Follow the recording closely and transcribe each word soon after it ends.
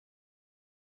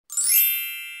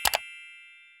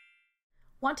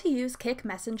Want to use Kik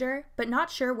Messenger but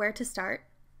not sure where to start?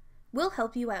 We'll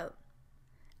help you out.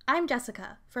 I'm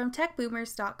Jessica from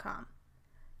techboomers.com.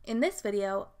 In this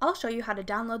video, I'll show you how to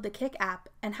download the Kik app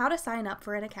and how to sign up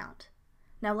for an account.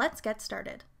 Now let's get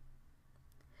started.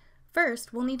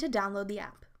 First, we'll need to download the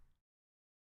app.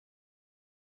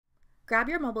 Grab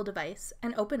your mobile device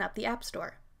and open up the App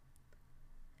Store.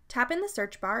 Tap in the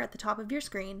search bar at the top of your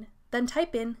screen, then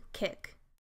type in Kik.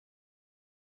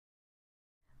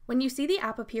 When you see the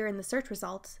app appear in the search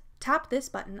results, tap this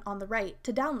button on the right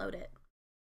to download it.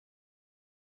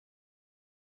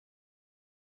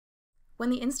 When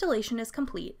the installation is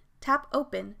complete, tap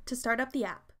Open to start up the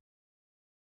app.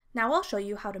 Now I'll show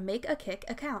you how to make a Kik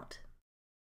account.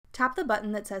 Tap the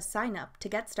button that says Sign Up to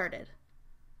get started.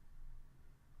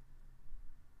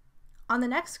 On the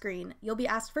next screen, you'll be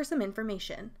asked for some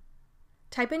information.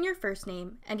 Type in your first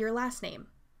name and your last name.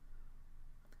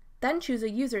 Then choose a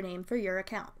username for your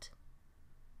account.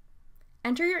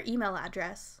 Enter your email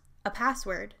address, a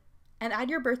password, and add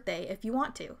your birthday if you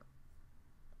want to.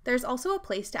 There's also a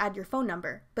place to add your phone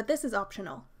number, but this is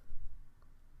optional.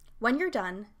 When you're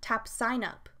done, tap Sign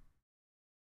Up.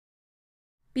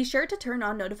 Be sure to turn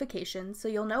on notifications so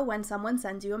you'll know when someone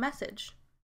sends you a message.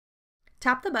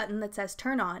 Tap the button that says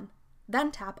Turn On,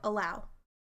 then tap Allow.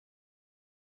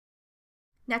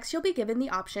 Next, you'll be given the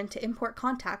option to import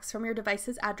contacts from your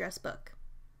device's address book.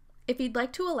 If you'd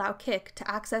like to allow Kik to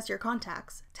access your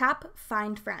contacts, tap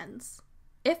Find Friends.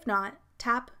 If not,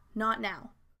 tap Not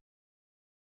Now.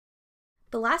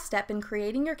 The last step in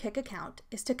creating your Kik account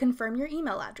is to confirm your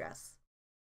email address.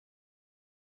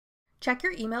 Check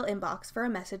your email inbox for a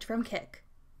message from Kik.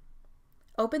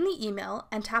 Open the email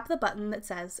and tap the button that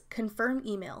says Confirm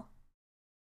Email.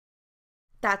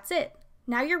 That's it!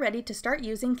 Now you're ready to start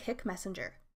using Kik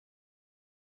Messenger.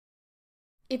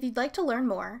 If you'd like to learn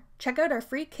more, check out our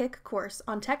free Kik course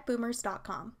on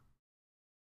techboomers.com.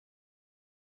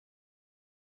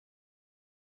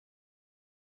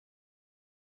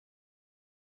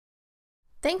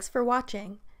 Thanks for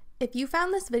watching. If you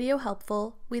found this video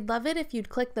helpful, we'd love it if you'd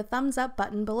click the thumbs up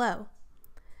button below.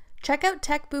 Check out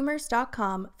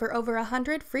techboomers.com for over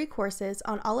 100 free courses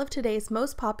on all of today's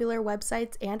most popular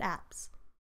websites and apps.